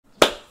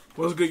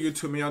What's good,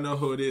 YouTube? Y'all know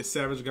who it is.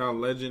 Savage God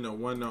Legend, the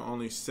one and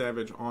only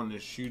Savage on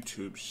this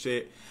YouTube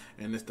shit.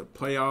 And it's the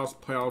playoffs.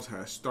 Playoffs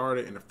has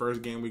started, and the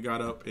first game we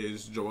got up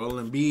is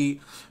Joel Embiid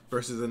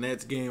versus the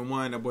Nets game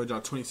 1. That boy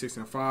dropped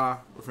 26-5.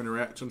 We're finna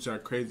react to him, see how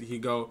crazy he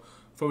go.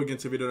 Before we get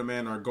into the video,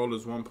 man, our goal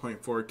is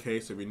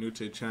 1.4K. So if you're new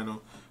to the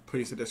channel,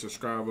 please hit that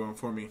subscribe button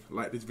for me.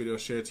 Like this video,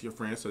 share it to your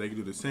friends so they can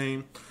do the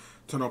same.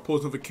 Turn on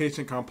post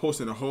notification, I'm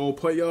posting the whole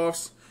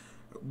playoffs.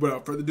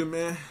 Without further ado,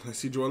 man, let's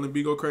see Joel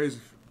Embiid go crazy.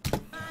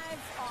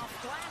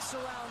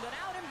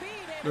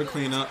 Good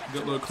cleanup.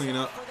 Good little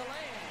cleanup.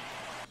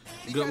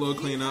 Good little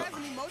cleanup. He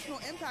has an emotional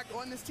impact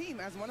on this team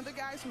as one of the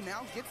guys who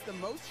now gets the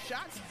most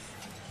shots.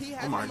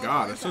 Oh my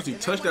God! As soon as he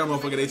touched that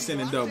motherfucker, they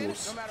sending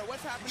doubles.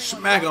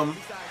 Smack him.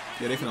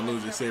 Yeah, they finna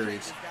lose this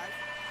series.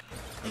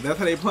 If that's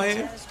how they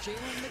playing,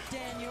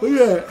 look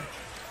at that.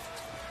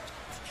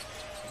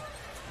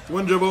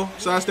 One dribble,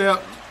 side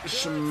step,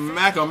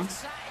 smack him.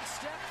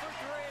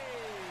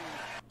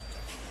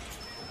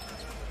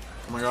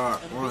 Oh my God,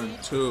 1,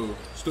 2,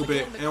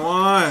 stupid, and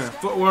 1,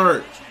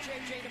 footwork.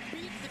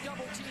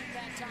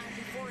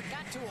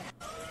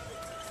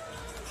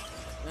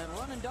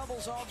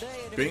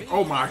 Bing.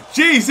 Oh my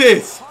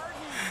Jesus!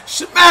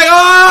 Smack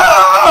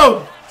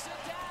him!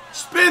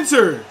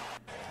 Spencer!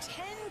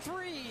 10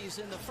 threes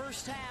in the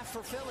first half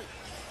for Philly.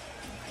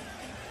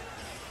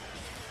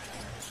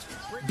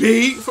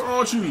 B for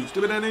all you,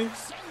 stupid that name.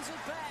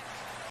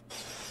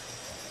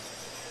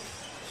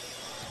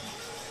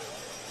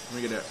 Let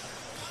me get that.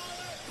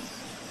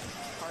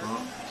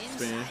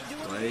 Spin.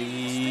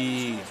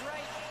 Play.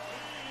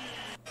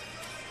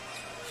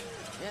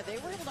 Yeah, they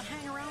were able to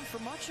hang around for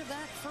much of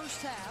that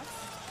first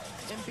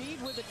half.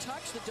 Embiid with a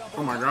touch, the double.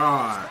 Oh my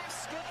God.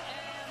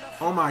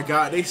 Oh my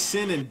God, they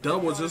sending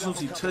doubles just once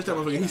he touched that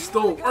motherfucker. He's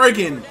still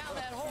working.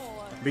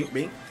 Bink,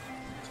 bink.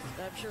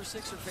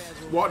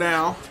 Walk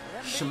down.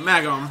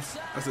 Smack him.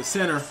 That's a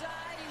center.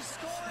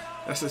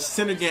 That's a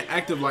center getting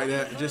active like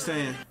that. Just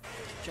saying.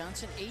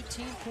 Johnson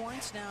 18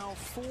 points now,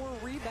 4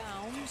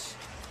 rebounds.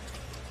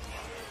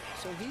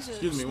 So he's a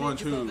excuse me, 1,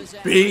 2.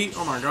 B.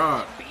 Oh my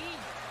God.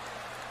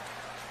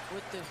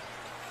 With the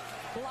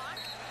block.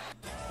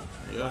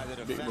 Yeah,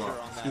 big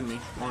block. Excuse me.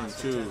 1,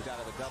 2.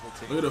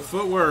 Look at the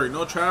footwork.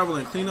 No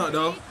traveling. Clean up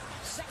though.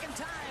 Second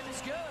time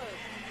is good.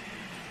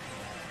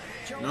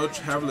 No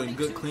traveling.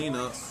 Good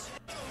cleanup.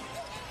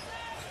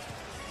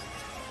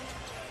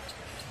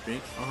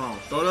 Bink.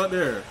 Throw it out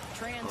there.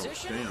 Oh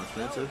damn,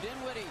 Spencer.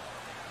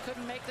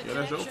 Yeah,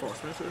 that's your fault,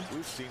 Spencer.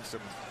 We've seen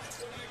some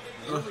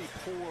really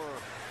poor.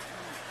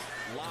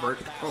 Oh,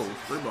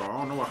 free ball. I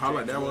don't know what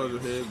highlight that was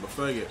of his, but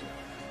fuck it.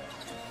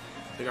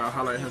 They got to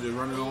highlight him just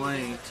running the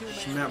lane.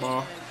 Smack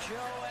ball.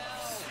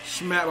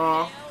 Smack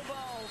ball.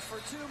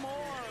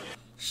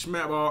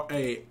 Smack ball.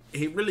 Hey,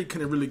 he really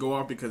couldn't really go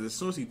off because as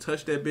soon as he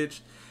touched that bitch,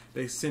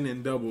 they send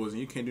in doubles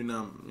and you can't do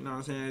nothing. You know what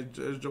I'm saying?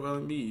 It's Joel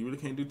Embiid. You really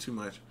can't do too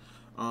much.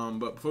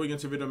 But before we get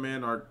into the video,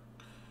 man,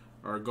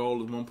 our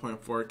goal is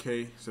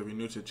 1.4K. So if you're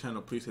new to the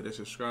channel, please hit that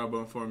subscribe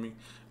button for me.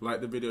 Like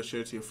the video,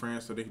 share it to your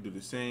friends so they can do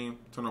the same.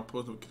 Turn on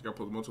post notifications. I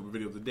post multiple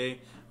videos a day.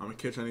 I'm gonna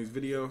catch you on these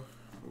videos.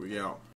 We out.